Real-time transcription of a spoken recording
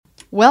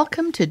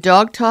Welcome to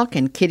Dog Talk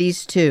and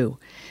Kitties Too.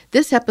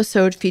 This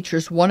episode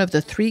features one of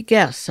the 3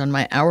 guests on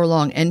my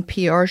hour-long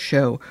NPR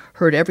show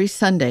heard every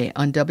Sunday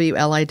on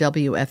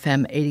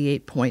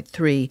WLIW-FM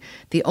 88.3,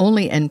 the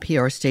only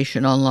NPR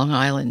station on Long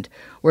Island,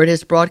 where it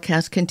has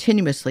broadcast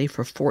continuously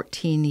for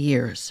 14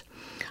 years.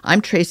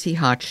 I'm Tracie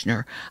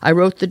Hotchner. I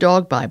wrote the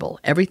Dog Bible,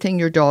 Everything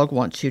Your Dog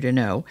Wants You to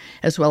Know,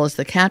 as well as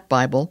the Cat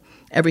Bible,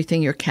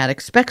 Everything Your Cat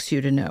Expects You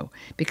to Know,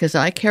 because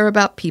I care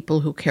about people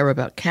who care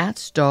about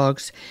cats,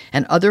 dogs,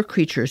 and other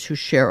creatures who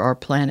share our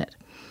planet.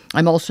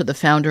 I'm also the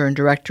founder and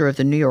director of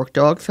the New York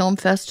Dog Film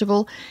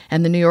Festival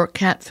and the New York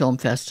Cat Film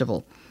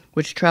Festival,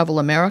 which travel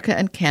America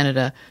and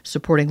Canada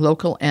supporting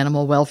local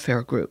animal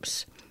welfare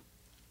groups.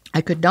 I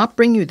could not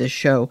bring you this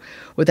show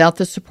without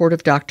the support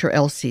of Dr.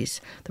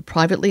 Elsie's, the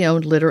privately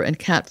owned litter and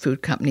cat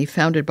food company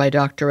founded by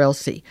Dr.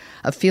 Elsie,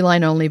 a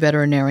feline-only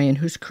veterinarian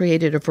who's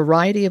created a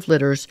variety of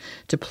litters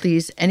to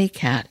please any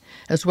cat,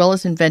 as well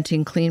as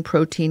inventing clean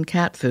protein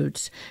cat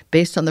foods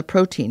based on the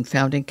protein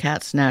found in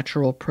cats'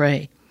 natural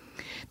prey.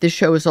 This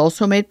show is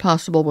also made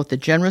possible with the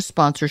generous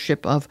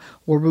sponsorship of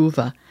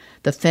Waruva,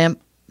 the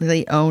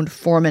family-owned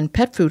Foreman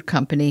pet food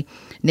company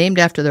named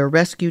after their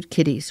rescued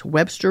kitties,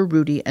 Webster,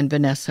 Rudy, and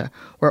Vanessa,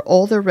 where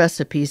all their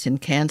recipes in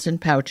cans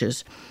and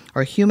pouches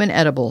are human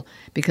edible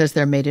because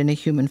they're made in a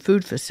human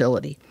food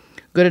facility.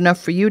 Good enough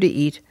for you to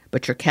eat,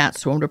 but your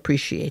cats won't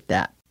appreciate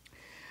that.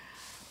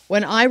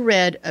 When I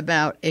read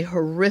about a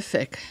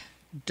horrific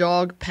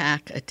dog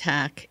pack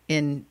attack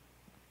in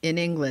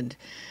England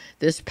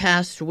this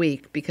past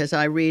week, because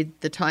I read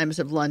the Times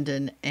of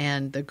London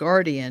and The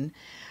Guardian,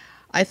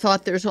 I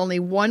thought there's only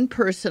one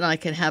person I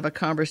can have a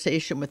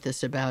conversation with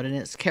this about, and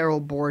it's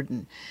Carol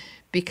Borden,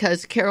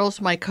 because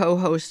Carol's my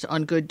co-host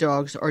on Good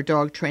Dogs, our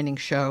dog training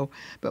show.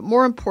 But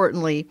more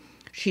importantly,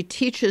 she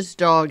teaches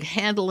dog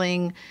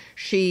handling.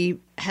 She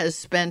has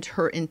spent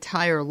her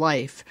entire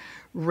life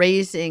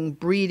raising,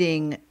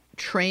 breeding,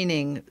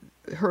 training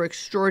her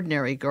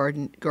extraordinary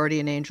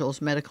guardian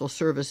angels, medical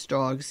service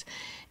dogs.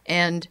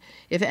 And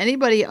if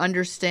anybody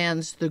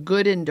understands the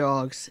good in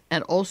dogs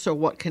and also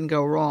what can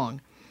go wrong,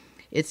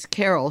 it's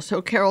Carol.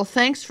 So, Carol,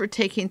 thanks for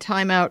taking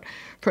time out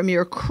from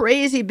your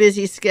crazy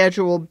busy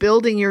schedule,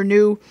 building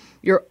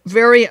your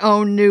very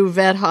own new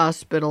vet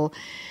hospital.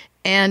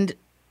 And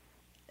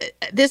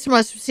this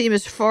must seem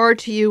as far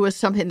to you as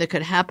something that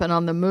could happen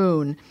on the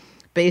moon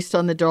based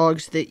on the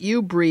dogs that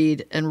you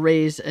breed and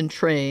raise and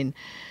train.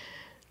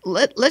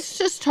 Let's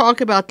just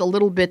talk about the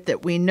little bit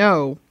that we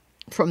know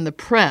from the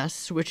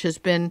press, which has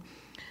been,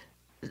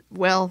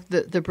 well,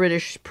 the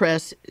British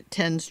press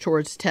tends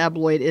towards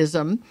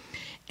tabloidism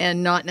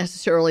and not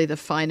necessarily the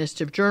finest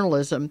of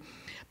journalism.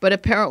 But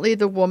apparently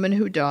the woman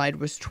who died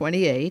was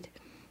 28,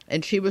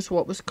 and she was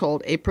what was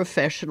called a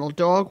professional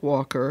dog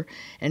walker,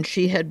 and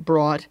she had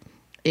brought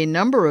a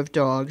number of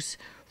dogs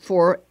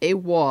for a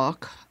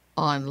walk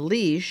on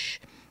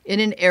leash in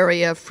an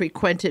area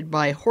frequented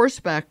by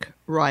horseback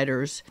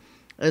riders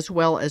as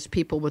well as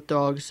people with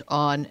dogs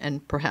on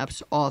and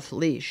perhaps off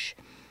leash.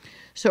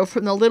 So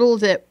from the little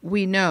that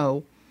we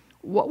know,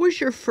 what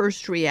was your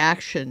first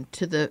reaction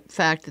to the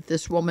fact that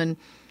this woman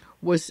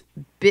was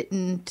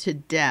bitten to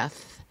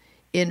death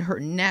in her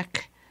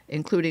neck,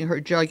 including her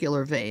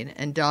jugular vein,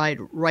 and died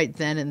right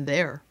then and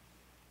there?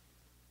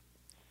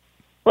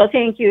 Well,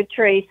 thank you,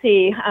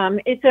 Tracie.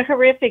 It's a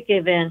horrific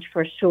event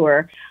for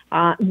sure,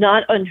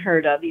 not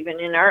unheard of, even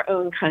in our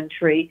own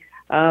country,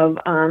 of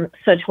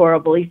such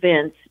horrible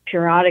events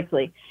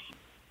periodically.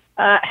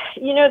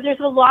 There's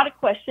a lot of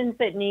questions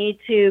that need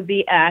to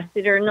be asked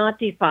that are not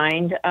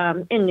defined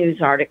in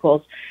news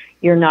articles.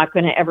 You're not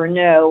going to ever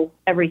know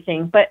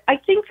everything. But I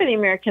think for the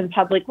American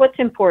public, what's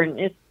important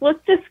is let's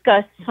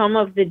discuss some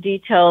of the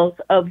details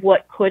of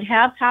what could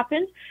have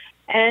happened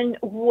and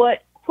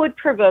what could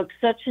provoke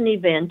such an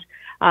event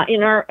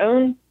in our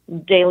own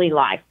daily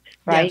life,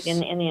 right,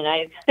 yes, in the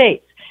United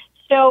States.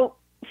 So,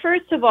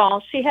 first of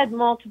all, she had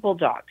multiple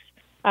dogs.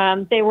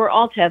 They were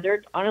all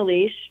tethered on a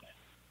leash.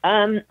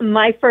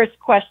 My first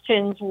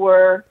questions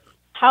were,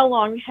 how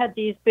long had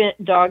these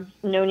dogs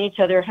known each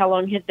other? How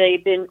long had they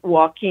been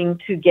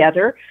walking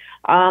together?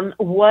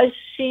 Was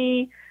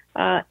she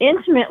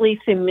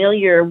intimately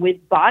familiar with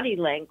body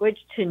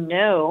language to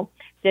know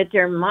that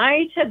there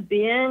might have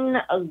been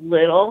a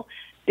little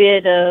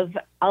bit of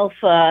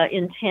alpha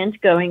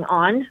intent going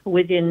on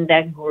within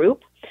that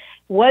group?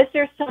 Was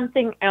there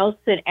something else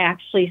that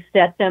actually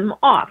set them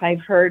off?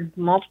 I've heard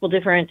multiple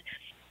different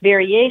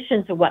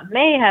variations of what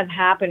may have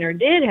happened or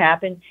did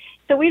happen,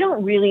 so we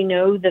don't really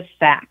know the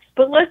facts.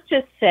 But let's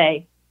just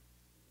say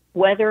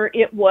whether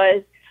it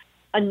was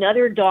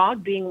another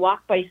dog being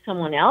walked by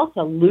someone else,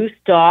 a loose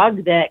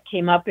dog that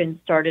came up and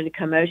started a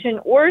commotion,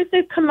 or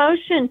the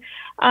commotion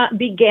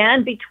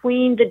began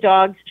between the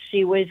dogs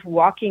she was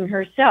walking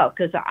herself,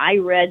 because I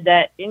read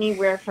that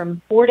anywhere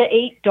from 4 to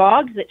 8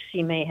 dogs that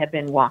she may have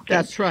been walking.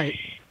 That's right.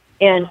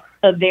 And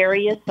of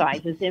various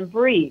sizes and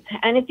breeds.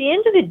 And at the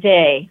end of the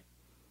day,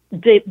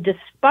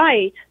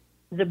 despite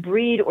the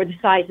breed or the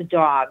size of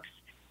dogs,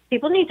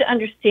 people need to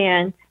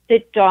understand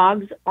that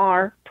dogs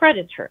are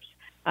predators.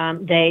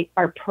 They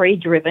are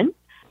prey-driven.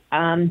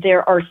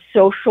 There are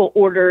social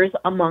orders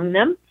among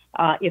them.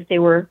 If they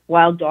were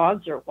wild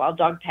dogs or wild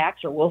dog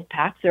packs or wolf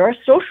packs, there are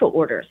social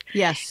orders.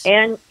 Yes.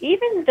 And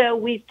even though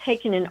we've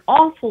taken an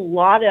awful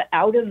lot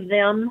out of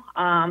them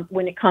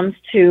when it comes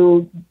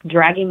to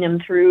dragging them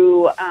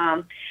through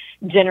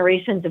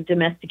generations of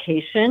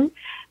domestication,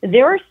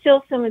 there are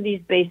still some of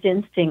these base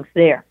instincts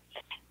there.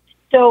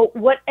 So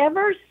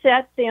whatever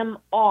set them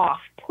off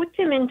put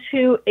them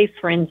into a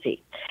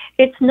frenzy.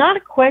 It's not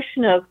a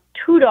question of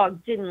two dogs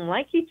didn't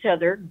like each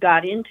other,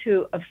 got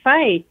into a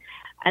fight,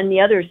 and the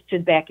others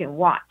stood back and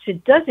watched.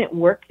 It doesn't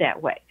work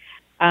that way.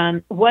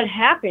 What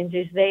happens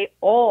is they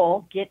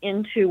all get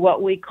into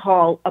what we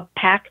call a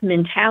pack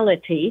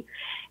mentality,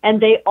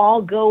 and they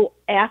all go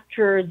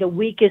after the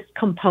weakest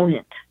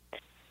component.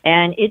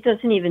 And it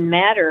doesn't even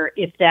matter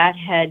if that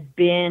had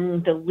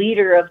been the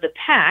leader of the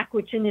pack,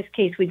 which in this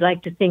case we'd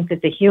like to think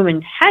that the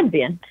human had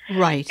been.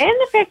 Right. And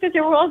the fact that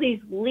there were all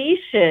these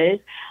leashes,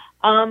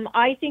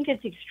 I think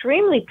it's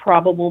extremely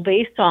probable,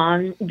 based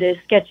on the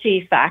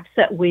sketchy facts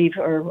that we've,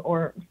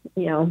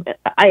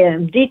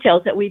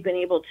 details that we've been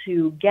able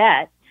to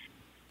get.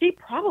 She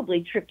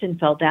probably tripped and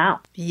fell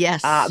down.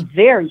 Yes.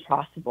 Very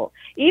possible.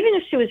 Even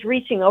if she was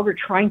reaching over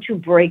trying to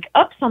break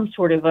up some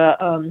sort of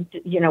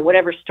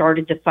whatever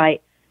started the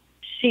fight,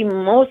 she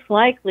most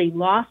likely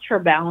lost her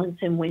balance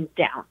and went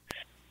down.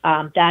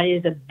 That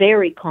is a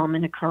very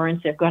common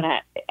occurrence. They're going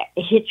to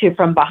hit you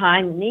from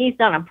behind the knees,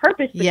 not on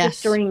purpose, but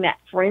just during that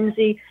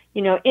frenzy.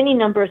 Any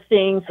number of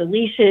things, the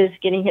leashes,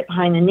 getting hit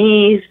behind the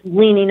knees,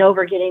 leaning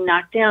over, getting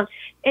knocked down,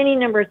 any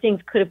number of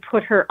things could have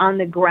put her on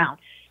the ground,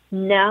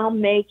 now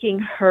making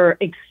her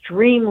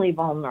extremely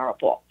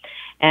vulnerable.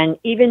 And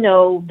even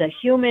though the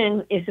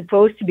human is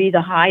supposed to be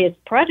the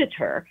highest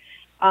predator,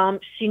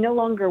 she no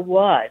longer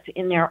was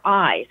in their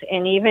eyes.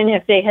 And even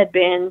if they had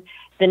been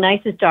the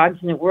nicest dogs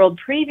in the world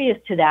previous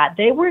to that,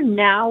 they were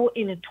now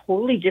in a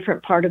totally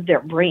different part of their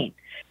brain.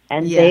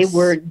 And they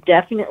were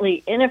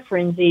definitely in a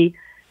frenzy.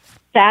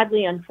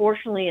 Sadly,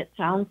 unfortunately, it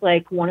sounds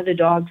like one of the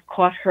dogs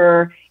caught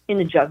her in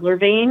the jugular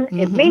vein. Mm-hmm.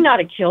 It may not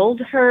have killed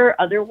her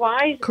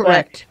otherwise.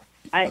 Correct.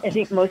 But I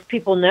think most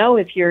people know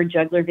if your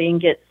jugular vein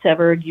gets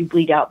severed, you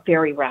bleed out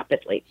very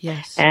rapidly.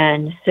 Yes.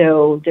 And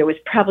so there was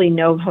probably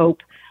no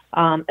hope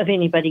of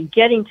anybody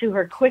getting to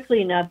her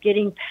quickly enough,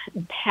 getting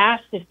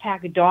past this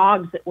pack of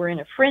dogs that were in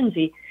a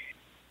frenzy,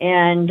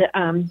 and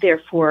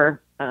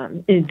therefore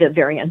the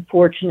very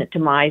unfortunate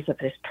demise of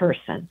this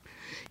person.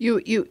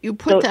 You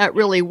put that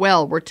really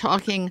well. We're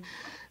talking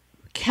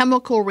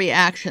chemical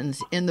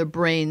reactions in the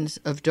brains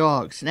of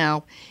dogs.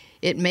 Now,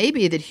 it may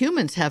be that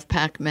humans have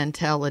pack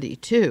mentality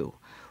too.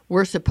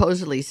 We're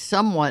supposedly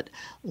somewhat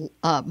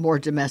more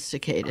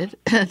domesticated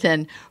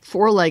than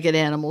four-legged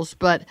animals,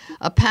 but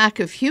a pack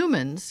of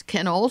humans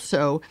can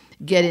also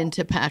get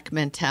into pack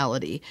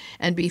mentality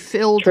and be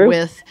filled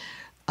with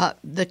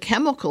the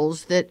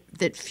chemicals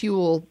that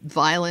fuel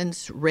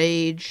violence,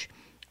 rage,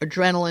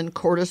 adrenaline,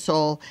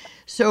 cortisol.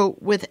 So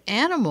with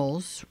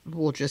animals,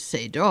 we'll just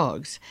say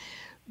dogs,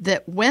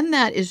 that when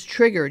that is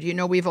triggered,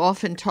 we've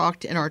often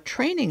talked in our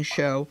training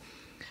show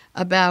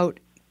about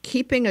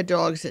keeping a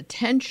dog's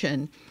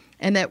attention,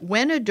 and that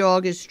when a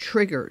dog is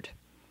triggered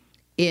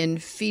in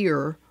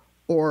fear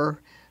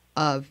or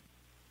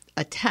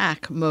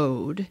attack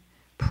mode,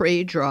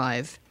 prey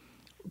drive,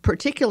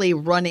 particularly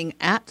running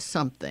at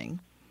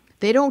something,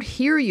 they don't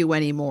hear you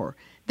anymore.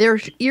 Their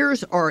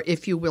ears are,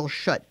 if you will,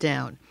 shut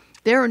down.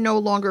 They're no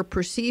longer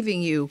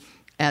perceiving you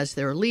as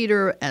their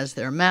leader, as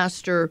their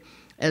master,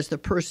 as the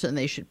person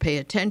they should pay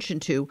attention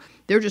to.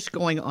 They're just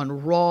going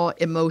on raw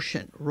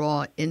emotion,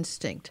 raw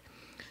instinct.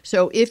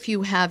 So if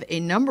you have a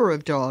number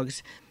of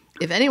dogs,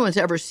 if anyone's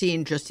ever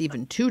seen just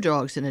even two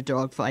dogs in a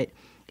dog fight,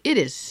 it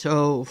is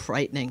so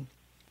frightening.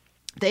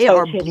 They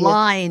are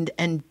blind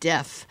and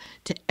deaf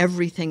to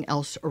everything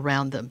else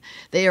around them.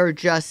 They are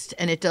just,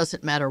 and it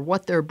doesn't matter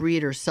what their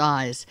breed or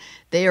size,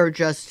 they are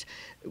just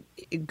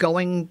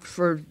going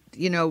for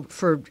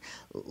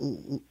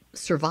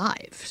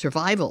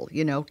survival,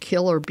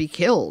 kill or be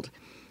killed.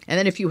 And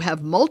then if you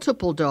have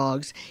multiple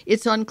dogs,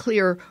 it's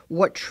unclear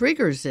what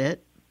triggers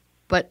it,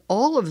 but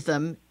all of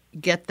them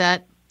get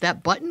that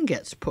button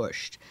gets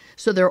pushed.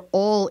 So they're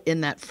all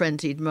in that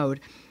frenzied mode.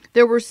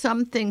 There were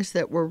some things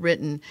that were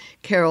written,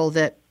 Carol,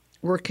 that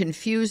were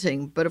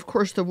confusing, but of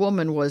course the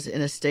woman was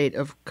in a state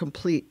of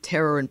complete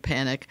terror and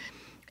panic,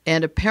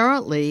 and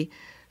apparently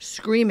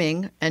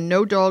screaming, and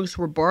no dogs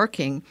were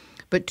barking,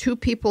 but two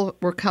people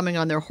were coming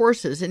on their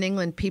horses. In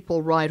England,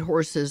 people ride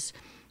horses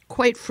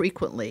quite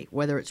frequently,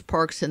 whether it's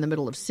parks in the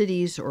middle of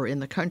cities or in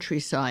the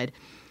countryside,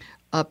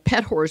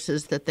 pet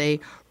horses that they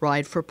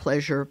ride for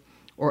pleasure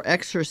or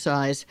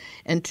exercise,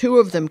 and two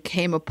of them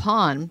came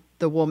upon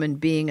the woman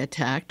being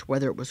attacked,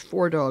 whether it was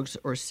 4 dogs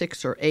or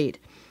 6 or 8.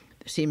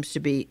 There seems to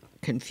be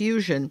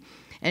confusion,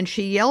 and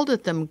she yelled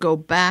at them, "Go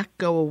back,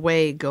 go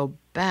away, go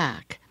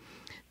back."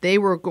 They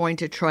were going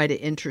to try to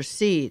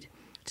intercede.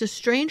 It's a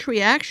strange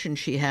reaction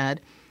she had,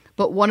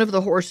 but one of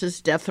the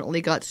horses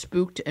definitely got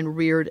spooked and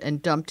reared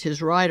and dumped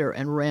his rider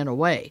and ran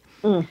away.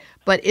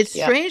 But it's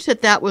strange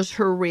that was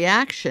her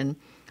reaction.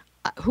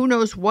 who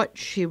knows what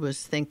she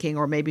was thinking,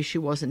 or maybe she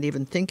wasn't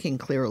even thinking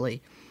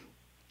clearly.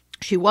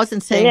 She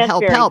wasn't saying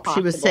help, help.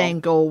 She was saying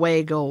go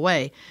away, go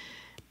away.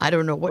 I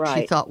don't know what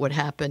she thought would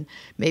happen.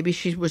 Maybe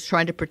she was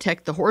trying to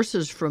protect the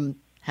horses from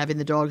having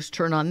the dogs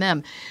turn on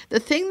them. The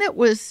thing that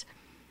was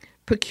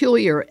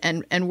peculiar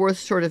and worth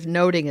sort of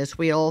noting is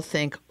we all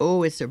think,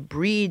 oh, it's a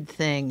breed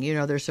thing. You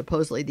know, there's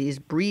supposedly these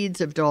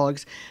breeds of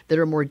dogs that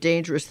are more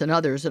dangerous than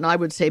others. And I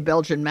would say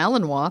Belgian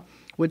Malinois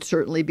would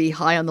certainly be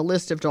high on the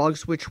list of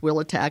dogs which will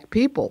attack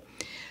people.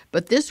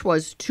 But this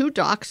was 2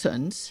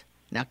 dachshunds.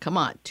 Now, come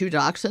on, 2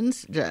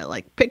 dachshunds,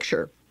 like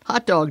picture,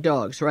 hot dog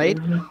dogs, right?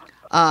 Mm-hmm.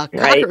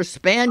 Cocker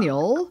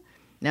Spaniel.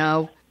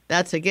 Now,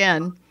 that's,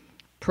 again,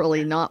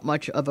 probably not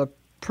much of a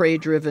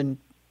prey-driven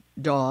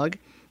dog.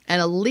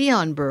 And a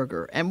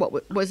Leonberger. And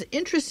what was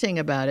interesting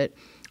about it,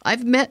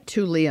 I've met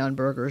 2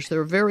 Leonbergers.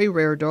 They're very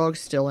rare dogs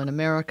still in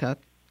America.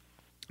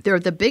 They're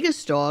the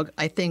biggest dog,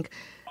 I think,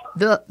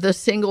 the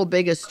single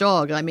biggest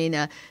dog. I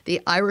mean,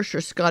 the Irish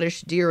or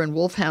Scottish deer and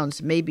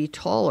wolfhounds may be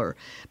taller,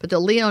 but the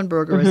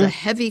Leonberger is a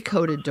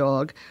heavy-coated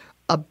dog,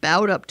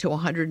 about up to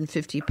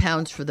 150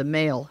 pounds for the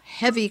male,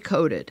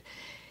 heavy-coated.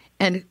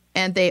 And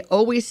they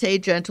always say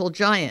gentle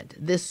giant,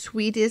 the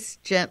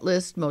sweetest,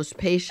 gentlest, most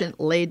patient,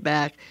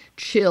 laid-back,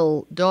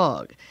 chill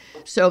dog.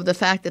 So the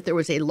fact that there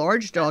was a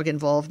large dog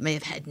involved may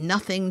have had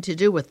nothing to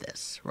do with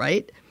this,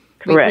 right?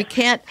 Correct.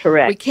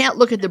 We can't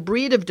look at the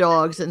breed of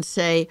dogs and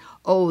say,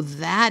 oh,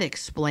 that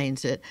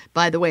explains it.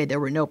 By the way, there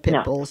were no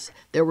pit bulls,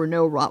 there were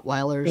no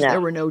Rottweilers, there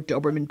were no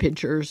Doberman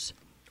Pinschers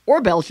or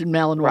Belgian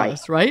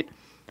Malinois, right?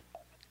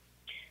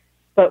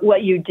 But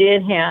what you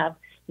did have,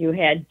 you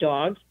had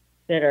dogs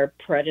that are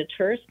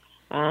predators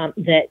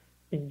that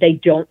they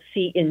don't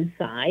see in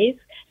size.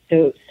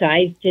 So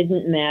size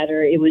didn't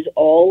matter. It was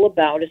all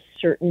about a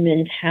certain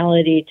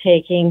mentality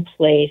taking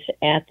place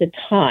at the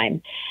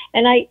time.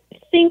 And I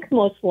think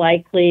most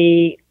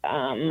likely,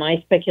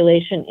 my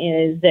speculation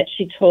is that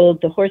she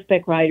told the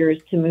horseback riders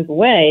to move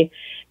away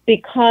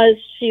because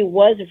she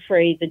was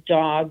afraid the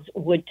dogs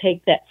would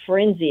take that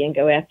frenzy and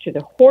go after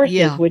the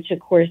horses, which, of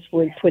course,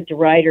 would put the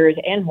riders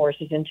and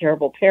horses in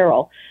terrible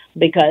peril,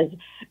 because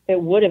it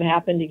would have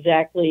happened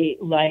exactly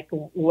like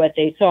what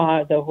they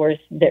saw, the horse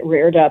that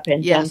reared up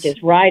and dumped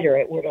his rider.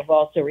 It would have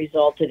also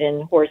resulted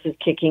in horses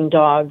kicking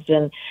dogs,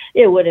 and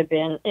it would have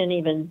been an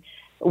even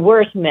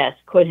worse mess,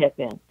 could have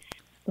been.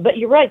 But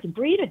you're right, the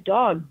breed of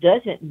dog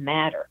doesn't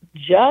matter.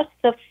 Just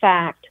the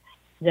fact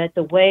that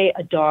the way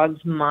a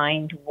dog's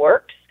mind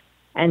works,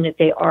 and that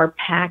they are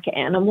pack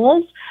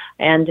animals,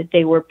 and that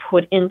they were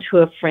put into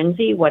a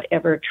frenzy,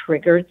 whatever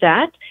triggered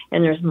that,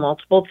 and there's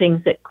multiple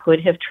things that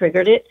could have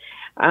triggered it.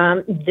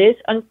 This,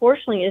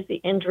 unfortunately, is the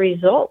end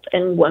result.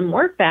 And one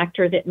more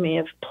factor that may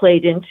have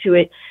played into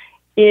it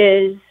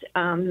is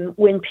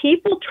when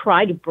people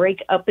try to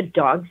break up a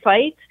dog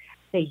fight,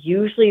 they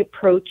usually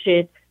approach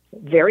it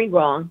very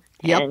wrong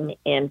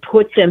and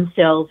put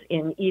themselves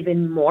in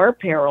even more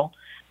peril,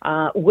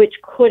 which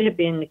could have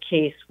been the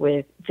case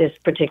with this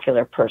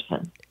particular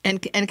person.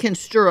 And can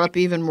stir up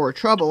even more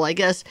trouble. I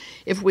guess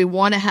if we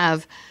want to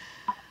have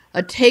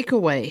a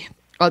takeaway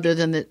other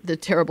than the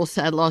terrible,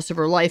 sad loss of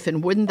her life,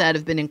 and wouldn't that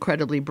have been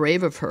incredibly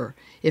brave of her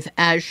if,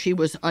 as she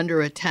was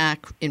under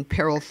attack in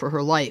peril for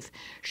her life,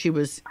 she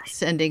was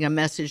sending a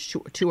message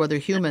to other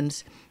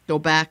humans, go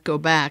back,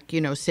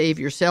 save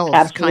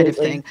yourselves, kind of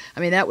thing. I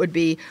mean, that would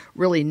be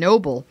really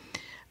noble.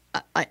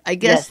 I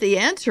guess the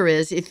answer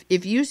is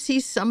if you see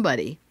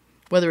somebody,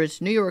 whether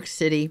it's New York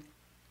City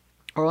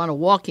or on a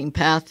walking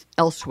path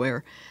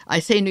elsewhere. I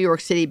say New York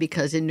City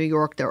because in New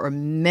York there are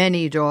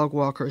many dog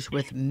walkers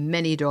with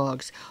many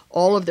dogs.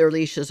 All of their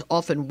leashes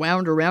often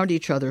wound around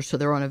each other, so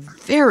they're on a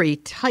very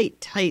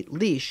tight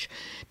leash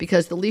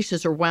because the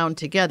leashes are wound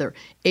together,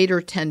 8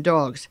 or 10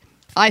 dogs.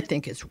 I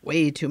think it's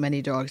way too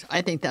many dogs.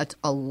 I think that's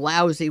a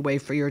lousy way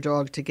for your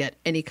dog to get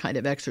any kind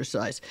of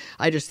exercise.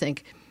 I just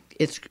think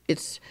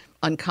it's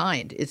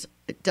unkind.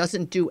 It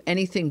doesn't do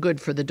anything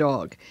good for the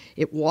dog.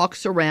 It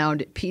walks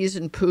around, it pees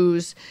and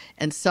poos,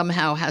 and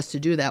somehow has to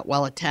do that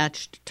while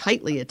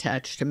tightly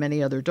attached to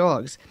many other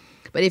dogs.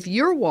 But if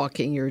you're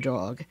walking your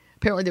dog,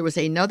 apparently there was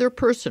another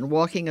person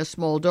walking a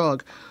small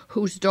dog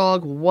whose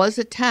dog was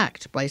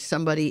attacked by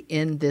somebody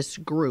in this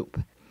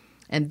group.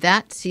 And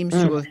that seems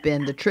to have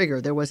been the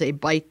trigger. There was a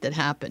bite that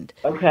happened.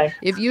 Okay.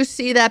 If you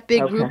see that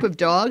big group of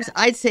dogs,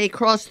 I'd say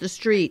cross the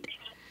street.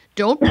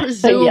 Don't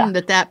presume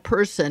that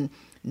person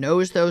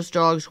knows those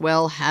dogs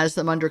well, has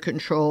them under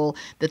control,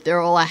 that they're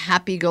all a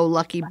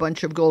happy-go-lucky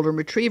bunch of golden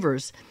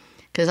retrievers.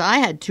 Because I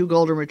had 2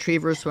 golden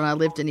retrievers when I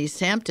lived in East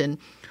Hampton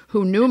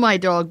who knew my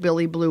dog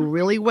Billy Blue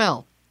really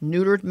well.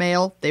 Neutered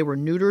male. They were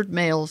neutered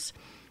males.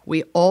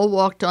 We all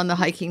walked on the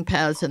hiking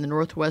paths in the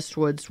Northwest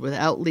Woods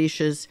without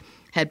leashes,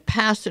 had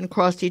passed and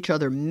crossed each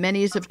other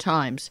many of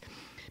times.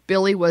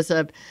 Billy was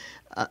an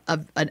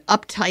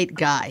uptight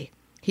guy.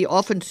 He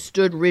often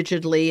stood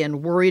rigidly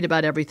and worried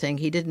about everything.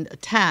 He didn't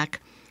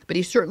attack, but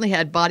he certainly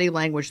had body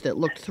language that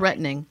looked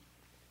threatening.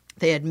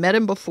 They had met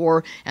him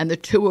before, and the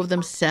 2 of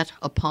them set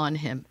upon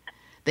him.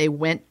 They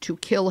went to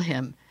kill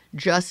him.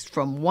 just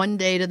from one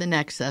day to the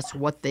next. That's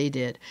what they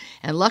did.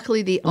 And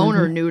luckily the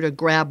owner knew to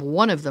grab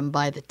one of them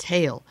by the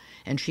tail,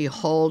 and she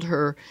hauled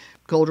her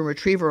golden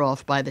retriever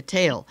off by the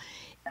tail.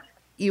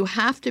 You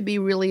have to be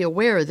really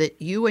aware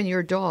that you and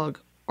your dog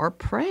are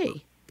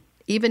prey,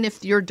 even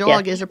if your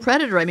dog is a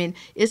predator. I mean,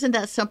 isn't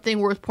that something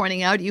worth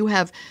pointing out? You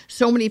have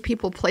so many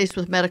people placed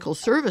with medical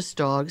service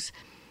dogs.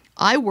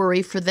 I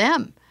worry for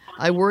them.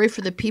 I worry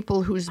for the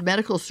people whose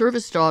medical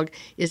service dog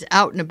is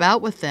out and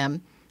about with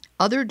them.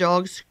 Other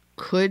dogs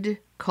could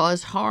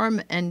cause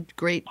harm and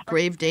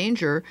grave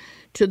danger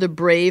to the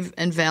brave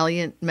and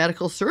valiant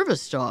medical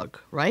service dog,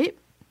 right?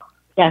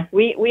 Yeah,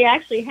 we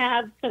actually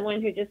have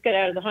someone who just got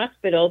out of the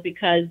hospital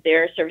because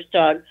their service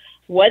dog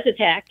was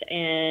attacked,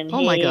 and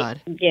oh my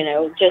God,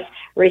 just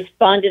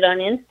responded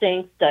on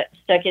instinct,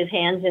 stuck his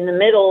hands in the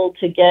middle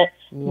to get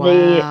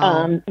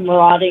the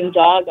marauding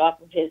dog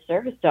off of his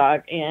service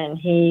dog, and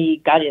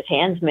he got his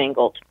hands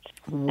mangled.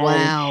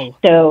 Wow.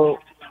 So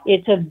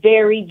it's a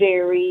very,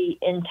 very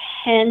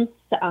intense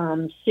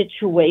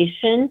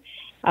situation,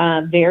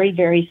 very,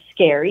 very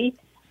scary.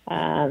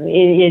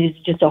 It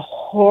is just a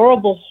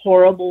horrible,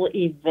 horrible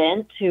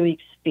event to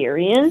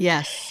experience.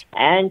 Yes.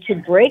 And to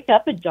break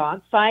up a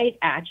dog fight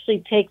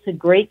actually takes a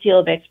great deal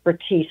of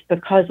expertise,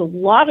 because a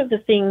lot of the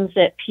things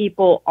that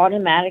people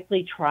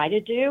automatically try to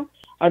do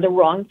are the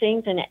wrong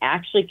things, and it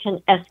actually can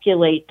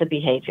escalate the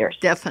behaviors.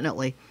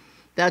 Definitely.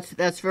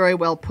 That's very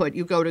well put.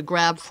 You go to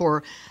grab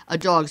for a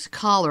dog's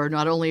collar,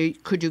 not only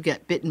could you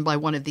get bitten by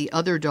one of the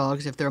other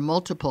dogs if they're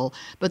multiple,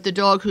 but the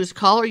dog whose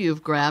collar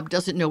you've grabbed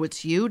doesn't know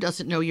it's you,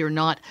 doesn't know you're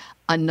not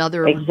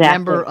another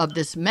member of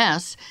this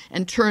mess,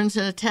 and turns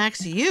and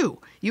attacks you.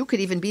 You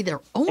could even be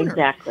their owner.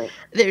 Exactly.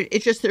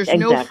 It's just there's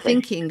no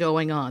thinking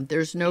going on.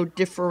 There's no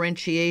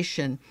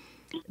differentiation.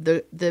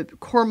 The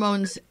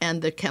hormones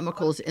and the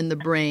chemicals in the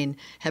brain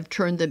have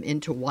turned them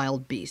into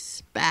wild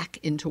beasts, back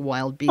into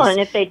wild beasts. Well, and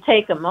if they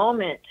take a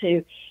moment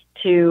to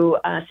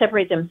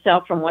separate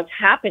themselves from what's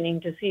happening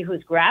to see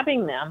who's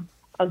grabbing them,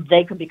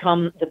 they could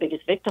become the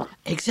biggest victim.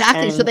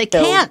 Exactly. And so they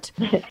can't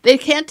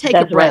take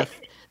a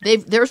breath.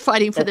 Right. They're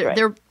fighting for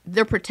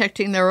they're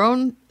protecting their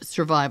own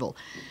survival.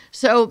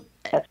 So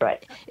that's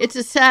right. It's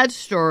a sad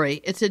story.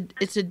 It's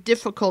a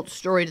difficult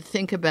story to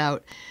think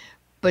about.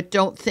 But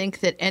don't think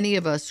that any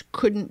of us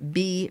couldn't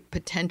be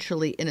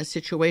potentially in a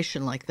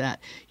situation like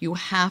that. You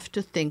have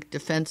to think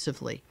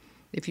defensively.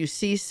 If you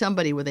see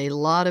somebody with a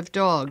lot of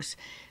dogs,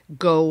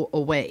 go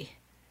away.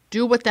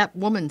 Do what that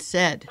woman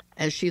said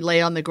as she lay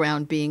on the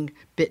ground being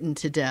bitten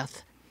to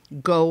death.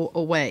 Go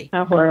away.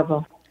 How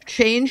horrible.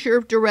 Change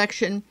your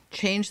direction.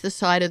 Change the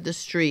side of the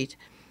street.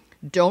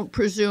 Don't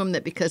presume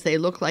that because they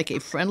look like a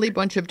friendly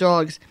bunch of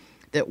dogs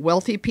that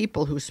wealthy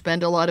people who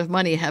spend a lot of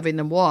money having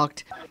them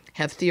walked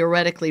have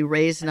theoretically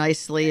raised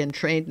nicely and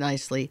trained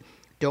nicely.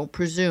 Don't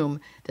presume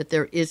that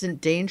there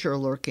isn't danger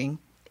lurking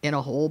in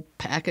a whole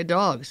pack of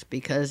dogs,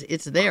 because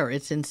it's there.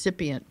 It's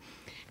incipient.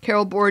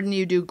 Carol Borden,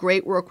 you do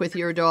great work with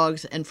your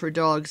dogs and for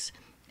dogs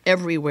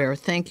everywhere.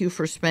 Thank you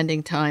for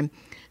spending time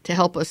to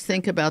help us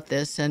think about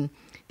this and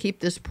keep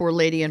this poor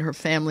lady and her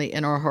family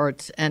in our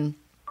hearts. And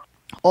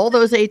all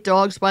those 8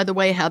 dogs, by the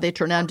way, how they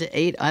turned out to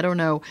 8, I don't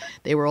know.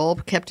 They were all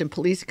kept in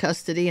police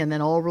custody and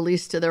then all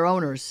released to their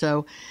owners.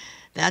 So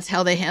that's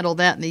how they handle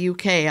that in the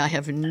UK. I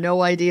have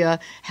no idea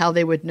how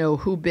they would know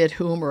who bit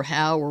whom or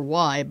how or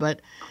why,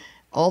 but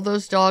all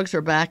those dogs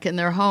are back in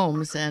their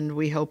homes, and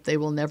we hope they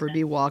will never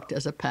be walked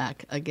as a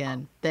pack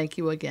again. Thank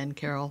you again,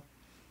 Carol.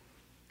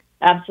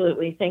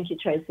 Absolutely. Thank you,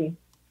 Tracy.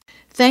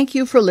 Thank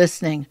you for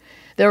listening.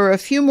 There are a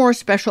few more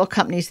special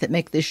companies that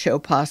make this show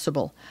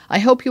possible. I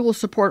hope you will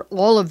support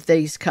all of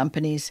these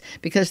companies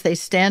because they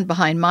stand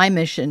behind my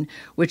mission,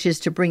 which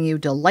is to bring you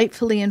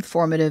delightfully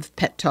informative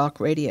pet talk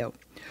radio.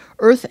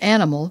 Earth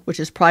Animal, which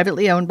is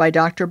privately owned by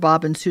Dr.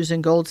 Bob and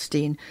Susan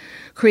Goldstein,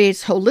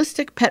 creates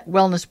holistic pet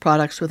wellness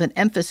products with an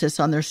emphasis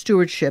on their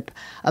stewardship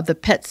of the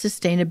Pet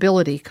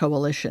Sustainability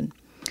Coalition.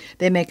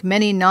 They make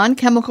many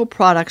non-chemical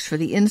products for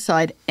the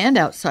inside and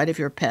outside of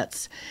your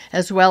pets,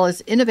 as well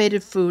as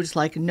innovative foods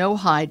like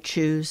no-hide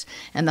chews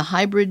and the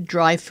hybrid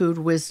dry food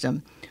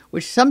Wisdom,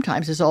 which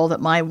sometimes is all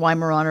that my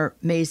Weimaraner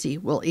Maisie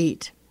will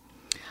eat.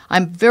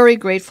 I'm very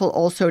grateful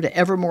also to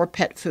Evermore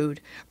Pet Food,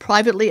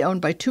 privately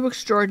owned by 2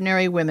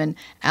 extraordinary women,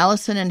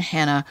 Allison and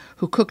Hannah,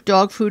 who cook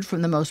dog food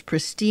from the most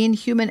pristine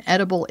human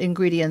edible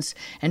ingredients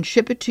and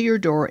ship it to your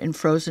door in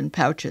frozen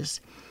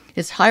pouches.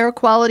 It's higher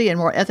quality and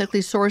more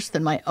ethically sourced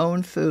than my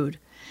own food.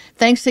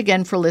 Thanks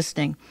again for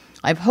listening.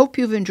 I hope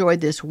you've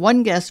enjoyed this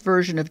one-guest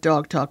version of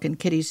Dog Talk and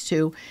Kitties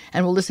Too,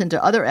 and will listen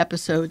to other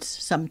episodes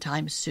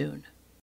sometime soon.